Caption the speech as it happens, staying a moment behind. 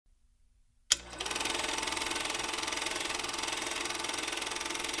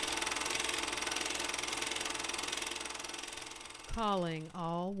Calling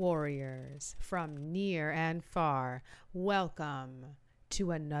all warriors from near and far, welcome to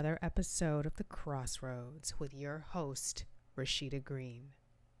another episode of The Crossroads with your host, Rashida Green.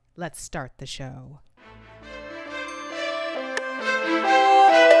 Let's start the show.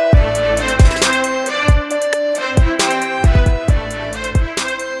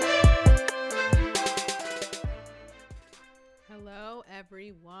 Hello,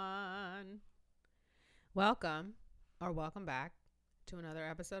 everyone. Welcome back to another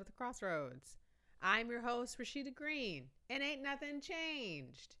episode of The Crossroads. I'm your host, Rashida Green, and ain't nothing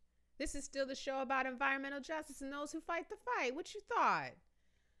changed. This is still the show about environmental justice and those who fight the fight. What you thought?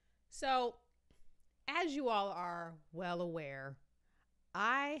 So, as you all are well aware,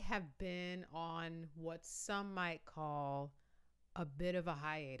 I have been on what some might call a bit of a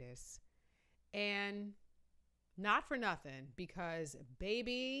hiatus. And not for nothing, because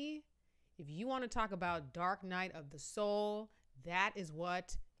baby, if you want to talk about dark night of the soul, that is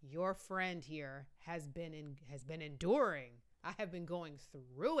what your friend here has been enduring. I have been going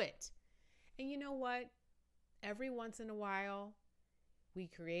through it. And you know what? Every once in a while, we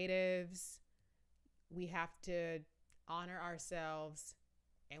creatives, we have to honor ourselves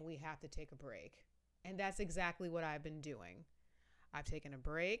and we have to take a break. And that's exactly what I've been doing. I've taken a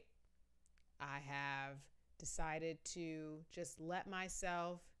break. I have decided to just let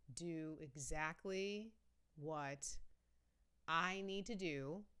myself do exactly what I need to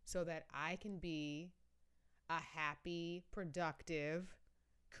do so that I can be a happy, productive,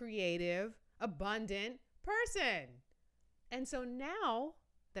 creative, abundant person. And so now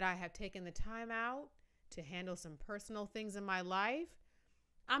that I have taken the time out to handle some personal things in my life,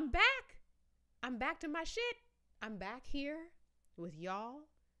 I'm back. I'm back to my shit. I'm back here with y'all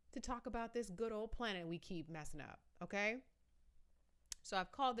to talk about this good old planet we keep messing up, okay? So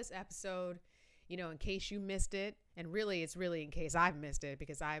I've called this episode, in case you missed it, and really it's really in case I've missed it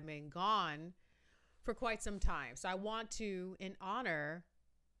because I've been gone for quite some time. So I want to, in honor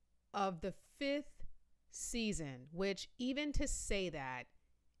of the 5th season, which even to say that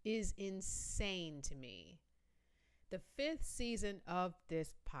is insane to me, the 5th season of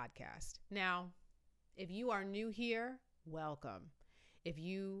this podcast. Now, if you are new here, welcome. If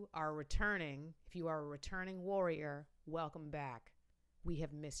you are a returning warrior, welcome back. We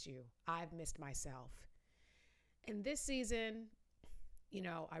have missed you. I've missed myself. And this season,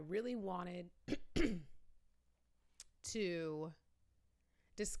 I really wanted to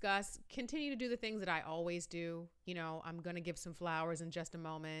continue to do the things that I always do. I'm going to give some flowers in just a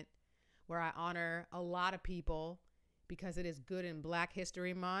moment where I honor a lot of people because it is Good in Black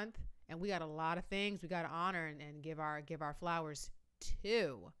History Month. And we got a lot of things we got to honor and give our flowers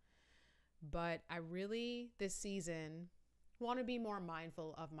to. But I really, this season, want to be more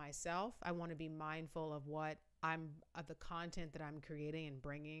mindful of myself. I want to be mindful of of the content that I'm creating and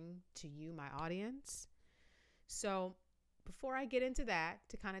bringing to you, my audience. So before I get into that,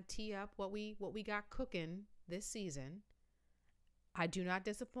 to kind of tee up what we got cooking this season, I do not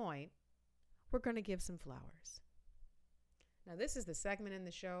disappoint. We're going to give some flowers. Now, this is the segment in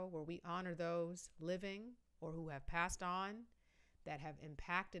the show where we honor those living or who have passed on that have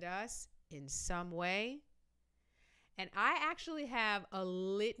impacted us in some way. And I actually have a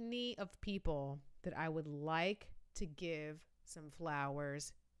litany of people that I would like to give some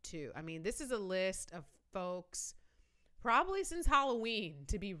flowers to. I mean, this is a list of folks probably since Halloween,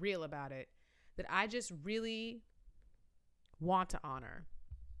 to be real about it, that I just really want to honor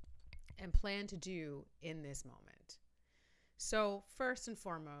and plan to do in this moment. So first and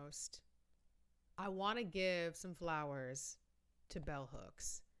foremost, I want to give some flowers to Bell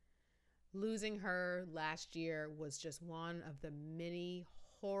Hooks. Losing her last year was just one of the many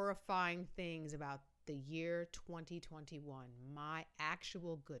horrifying things about the year 2021. My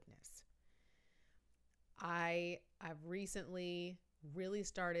actual goodness. I've recently really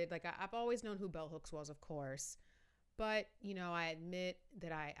started, I've always known who Bell Hooks was, of course, but, I admit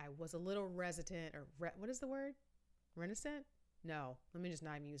that I was a little reticent, what is the word? Reticent? No, let me just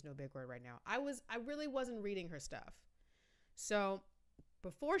not even use no big word right now. I really wasn't reading her stuff. So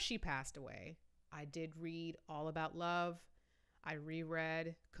before she passed away, I did read All About Love. I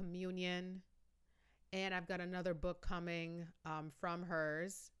reread Communion. And I've got another book coming from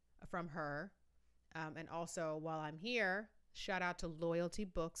her. And also, while I'm here, shout out to Loyalty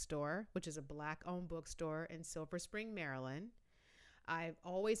Bookstore, which is a Black-owned bookstore in Silver Spring, Maryland. I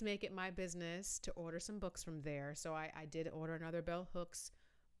always make it my business to order some books from there. So I did order another Bell Hooks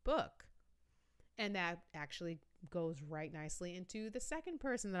book. And that actually goes right nicely into the second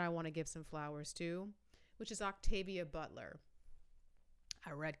person that I want to give some flowers to, which is Octavia Butler.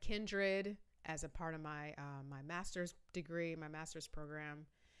 I read Kindred as a part of my my master's degree, my master's program.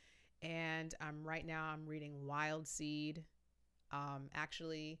 And right now I'm reading Wild Seed.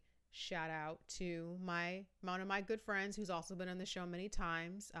 Actually, shout out to one of my good friends who's also been on the show many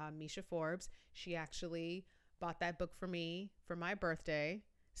times, Misha Forbes. She actually bought that book for me for my birthday.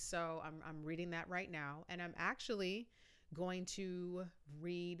 So I'm reading that right now. And I'm actually going to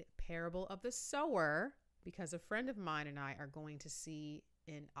read Parable of the Sower because a friend of mine and I are going to see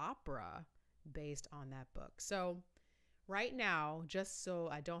an opera based on that book. So right now, just so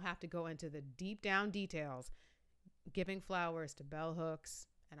I don't have to go into the deep down details, giving flowers to Bell Hooks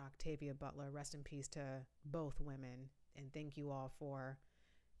and Octavia Butler. Rest in peace to both women. And thank you all for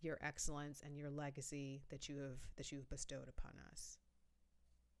your excellence and your legacy that you've bestowed upon us.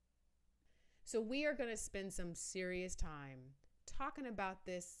 So we are going to spend some serious time talking about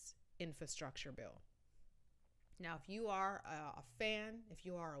this infrastructure bill. Now, if you are a fan, if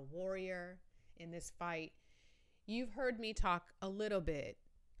you are a warrior in this fight, you've heard me talk a little bit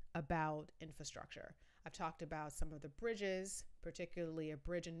about infrastructure. I've talked about some of the bridges, particularly a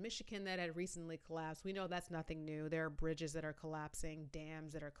bridge in Michigan that had recently collapsed. We know that's nothing new. There are bridges that are collapsing,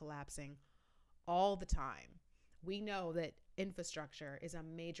 dams that are collapsing all the time. We know that infrastructure is a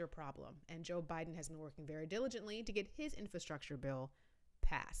major problem, and Joe Biden has been working very diligently to get his infrastructure bill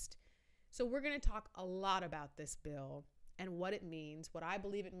passed. So we're going to talk a lot about this bill and what it means, what I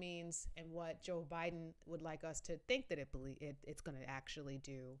believe it means, and what Joe Biden would like us to think that it's going to actually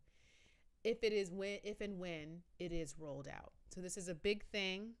do if and when it is rolled out. So this is a big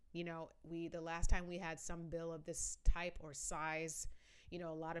thing. You know, the last time we had some bill of this type or size, you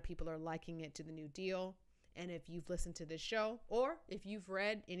know, a lot of people are likening it to the New Deal. And if you've listened to this show, or if you've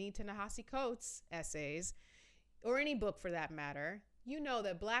read any Ta-Nehisi Coates essays, or any book for that matter, you know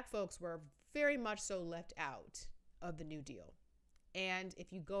that Black folks were very much so left out of the New Deal. And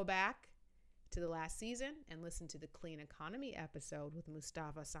if you go back to the last season and listen to the Clean Economy episode with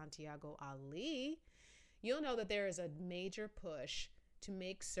Mustafa Santiago Ali, you'll know that there is a major push to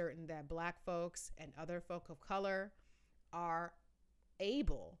make certain that Black folks and other folk of color are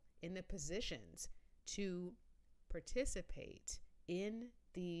able in the positions to participate in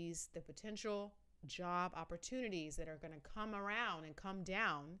the potential job opportunities that are going to come around and come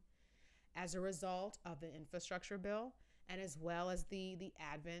down as a result of the infrastructure bill, and as well as the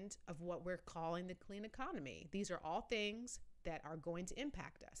advent of what we're calling the clean economy. These are all things that are going to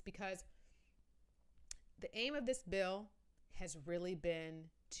impact us, because the aim of this bill has really been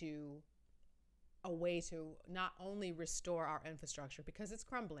a way to not only restore our infrastructure, because it's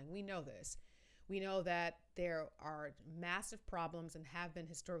crumbling. We know this. We know that there are massive problems, and have been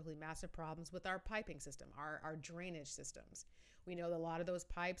historically massive problems, with our piping system, our drainage systems. We know that a lot of those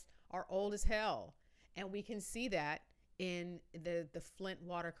pipes are old as hell, and we can see that in the Flint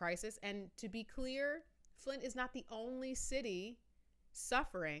water crisis. And to be clear, Flint is not the only city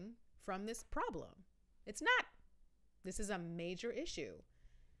suffering from this problem. It's not. This is a major issue.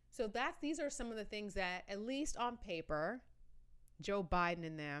 So these are some of the things that, at least on paper, Joe Biden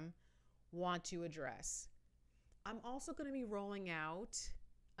and them want to address. I'm also going to be rolling out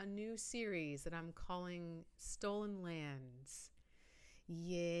a new series that I'm calling Stolen Lands.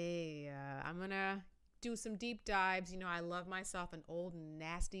 Yeah, I'm going to do some deep dives. You know, I love myself an old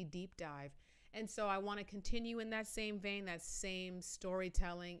nasty deep dive. And so I want to continue in that same vein, that same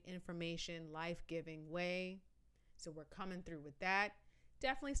storytelling, information, life-giving way. So we're coming through with that.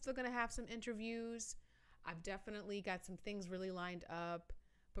 Definitely still going to have some interviews. I've definitely got some things really lined up.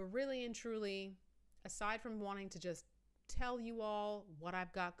 But really and truly, aside from wanting to just tell you all what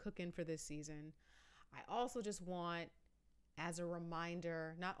I've got cooking for this season, I also just want, as a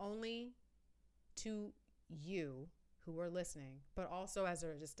reminder, not only to you who are listening, but also as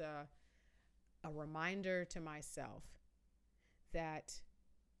a reminder to myself that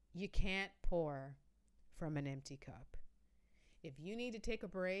you can't pour from an empty cup. If you need to take a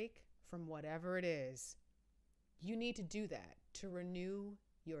break from whatever it is, you need to do that to renew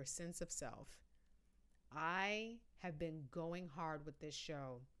your sense of self. I have been going hard with this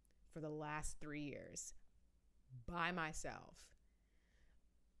show for the last 3 years by myself.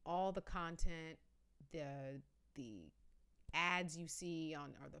 All the content, the ads you see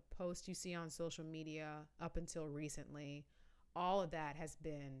on, or the posts you see on social media up until recently, all of that has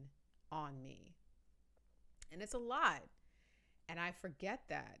been on me. And it's a lot. And I forget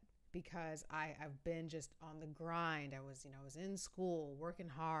that, because I've been just on the grind. I was in school, working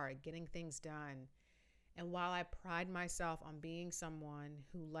hard, getting things done. And while I pride myself on being someone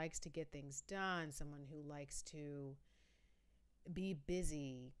who likes to get things done, someone who likes to be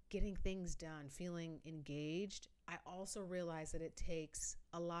busy, getting things done, feeling engaged, I also realize that it takes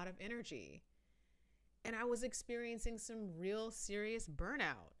a lot of energy. And I was experiencing some real serious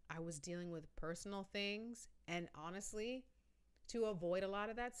burnout. I was dealing with personal things. And honestly, to avoid a lot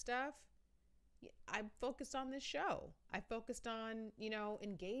of that stuff, I focused on this show. I focused on,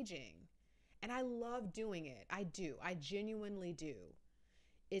 engaging. And I love doing it. I do. I genuinely do.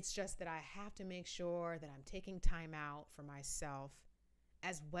 It's just that I have to make sure that I'm taking time out for myself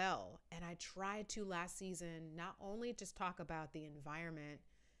as well. And I tried to last season not only just talk about the environment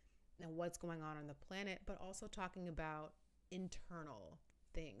and what's going on the planet, but also talking about internal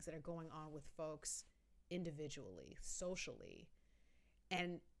things that are going on with folks individually, socially.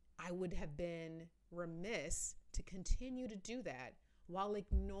 And I would have been remiss to continue to do that while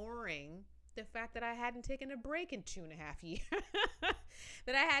ignoring the fact that I hadn't taken a break in 2.5 years,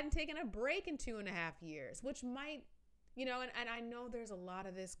 that I hadn't taken a break in 2.5 years, which might, and I know there's a lot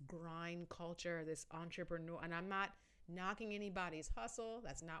of this grind culture, this entrepreneur, and I'm not knocking anybody's hustle.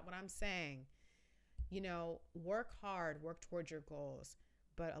 That's not what I'm saying. Work hard, work towards your goals.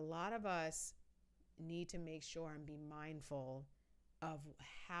 But a lot of us need to make sure and be mindful of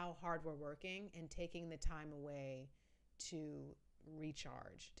how hard we're working and taking the time away to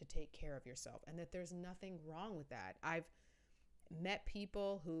recharge, to take care of yourself, and that there's nothing wrong with that. I've met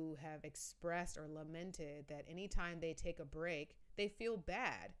people who have expressed or lamented that anytime they take a break, they feel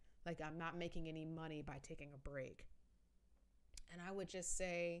bad. Like, I'm not making any money by taking a break. And I would just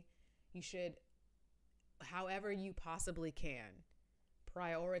say you should, however you possibly can,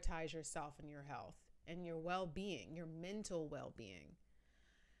 prioritize yourself and your health and your well-being, your mental well-being.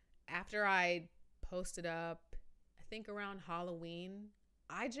 After I posted up, I think around Halloween,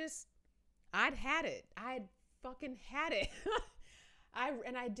 I'd had it. I'd fucking had it.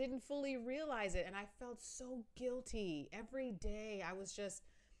 I didn't fully realize it. And I felt so guilty every day. I was just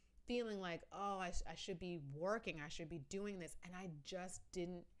feeling like, oh, I should be working. I should be doing this. And I just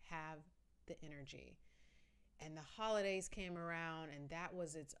didn't have the energy. And the holidays came around, and that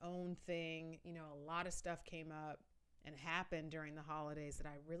was its own thing. A lot of stuff came up and happened during the holidays that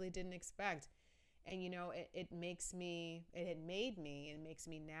I really didn't expect. And, it makes me, it had made me, and it makes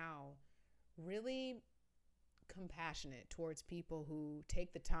me now really compassionate towards people who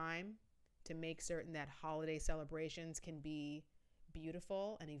take the time to make certain that holiday celebrations can be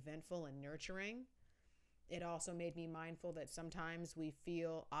beautiful and eventful and nurturing. It also made me mindful that sometimes we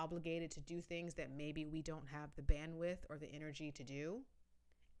feel obligated to do things that maybe we don't have the bandwidth or the energy to do.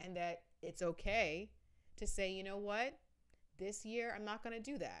 And that it's okay to say, you know what, this year I'm not going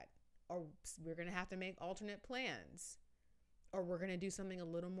to do that. Or we're going to have to make alternate plans. Or we're going to do something a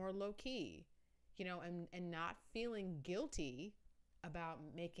little more low key, and not feeling guilty about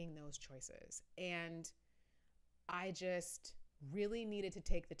making those choices. And I just really needed to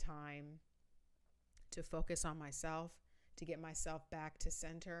take the time to focus on myself, to get myself back to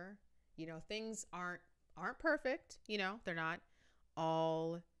center. Things aren't perfect. They're not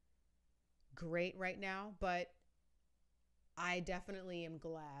all great right now, but I definitely am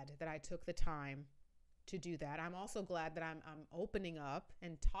glad that I took the time to do that. I'm also glad that I'm opening up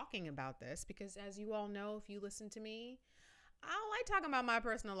and talking about this, because as you all know, if you listen to me, I don't like talking about my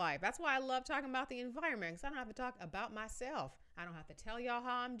personal life. That's why I love talking about the environment, because I don't have to talk about myself. I don't have to tell y'all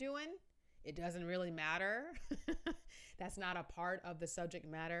how I'm doing. It doesn't really matter. That's not a part of the subject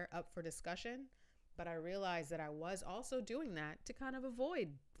matter up for discussion. But I realized that I was also doing that to kind of avoid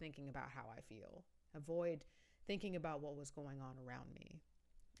thinking about how I feel, avoid thinking about what was going on around me.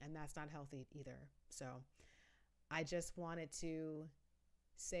 And that's not healthy either. So I just wanted to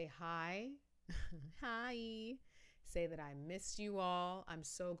say hi. Hi. Say that I missed you all. I'm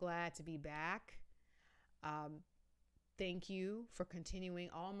so glad to be back. Thank you for continuing,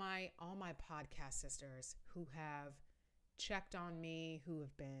 all my podcast sisters who have checked on me, who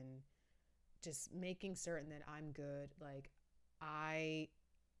have been just making certain that I'm good. Like, I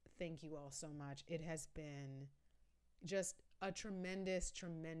thank you all so much. It has been just a tremendous,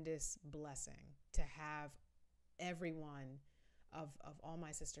 tremendous blessing to have everyone of all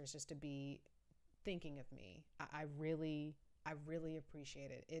my sisters just to be thinking of me. I really appreciate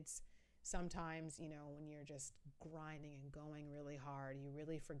it. It's sometimes, when you're just grinding and going really hard, you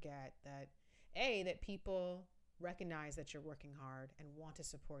really forget that that people recognize that you're working hard and want to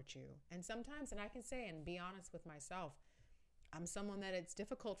support you. And sometimes, and I can say and be honest with myself, I'm someone that it's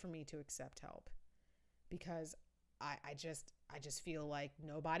difficult for me to accept help, because I just feel like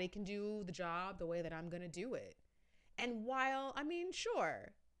nobody can do the job the way that I'm going to do it. And while,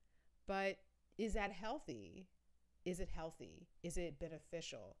 sure, but is that healthy? Is it healthy? Is it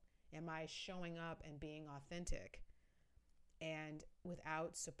beneficial? Am I showing up and being authentic? And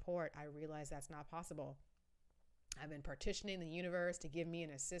without support, I realize that's not possible. I've been partitioning the universe to give me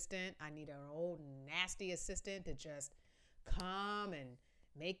an assistant. I need an old nasty assistant to just come and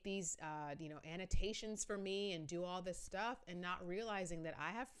make these, annotations for me and do all this stuff, and not realizing that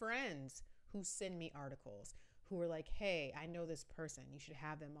I have friends who send me articles who are like, hey, I know this person. You should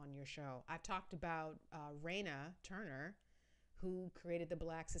have them on your show. I've talked about Raina Turner, who created the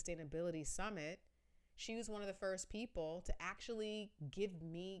Black Sustainability Summit. She was one of the first people to actually give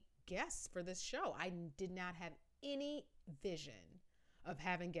me guests for this show. I did not have any vision of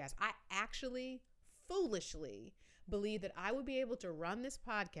having guests. I actually foolishly believed that I would be able to run this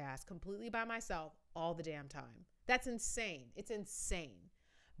podcast completely by myself all the damn time. That's insane. It's insane.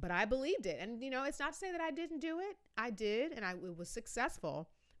 But I believed it. And, it's not to say that I didn't do it. I did, and it was successful.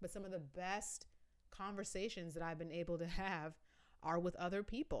 But some of the best conversations that I've been able to have are with other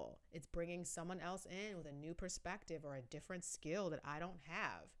people. It's bringing someone else in with a new perspective or a different skill that I don't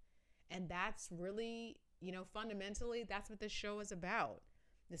have. And that's really, fundamentally, that's what this show is about.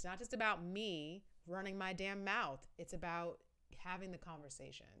 It's not just about me running my damn mouth. It's about having the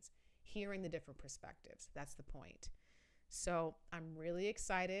conversations, hearing the different perspectives. That's the point. So I'm really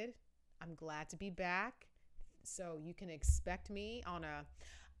excited. I'm glad to be back. So you can expect me on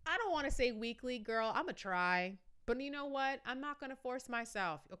I don't want to say weekly, girl. I'm going to try. But you know what? I'm not going to force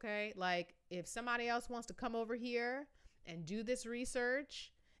myself, okay? Like, if somebody else wants to come over here and do this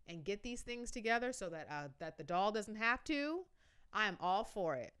research and get these things together so that the doll doesn't have to, I am all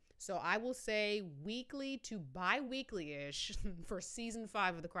for it. So I will say weekly to bi-weekly-ish for season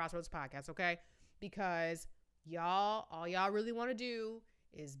 5 of the Crossroads podcast, okay? Because all y'all really want to do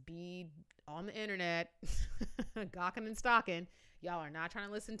is be on the internet, gawking and stalking. Y'all are not trying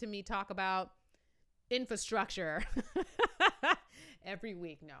to listen to me talk about infrastructure every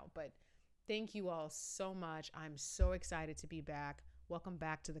week. No, but thank you all so much. I'm so excited to be back. Welcome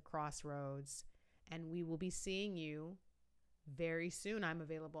back to the Crossroads, and we will be seeing you very soon. I'm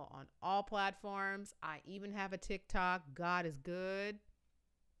available on all platforms. I even have a TikTok. God is good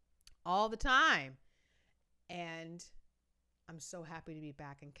all the time. And I'm so happy to be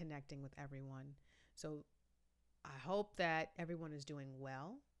back and connecting with everyone. So I hope that everyone is doing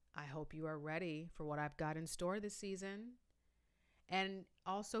well. I hope you are ready for what I've got in store this season. And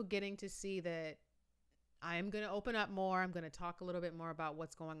also getting to see that I am going to open up more. I'm going to talk a little bit more about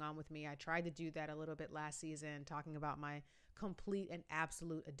what's going on with me. I tried to do that a little bit last season, talking about my complete and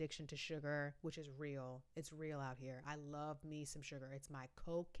absolute addiction to sugar, which is real. It's real out here. I love me some sugar. It's my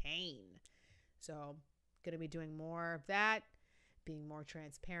cocaine. So going to be doing more of that, being more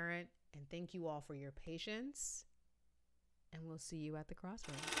transparent. And thank you all for your patience. And we'll see you at the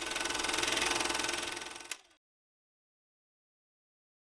Crossroads.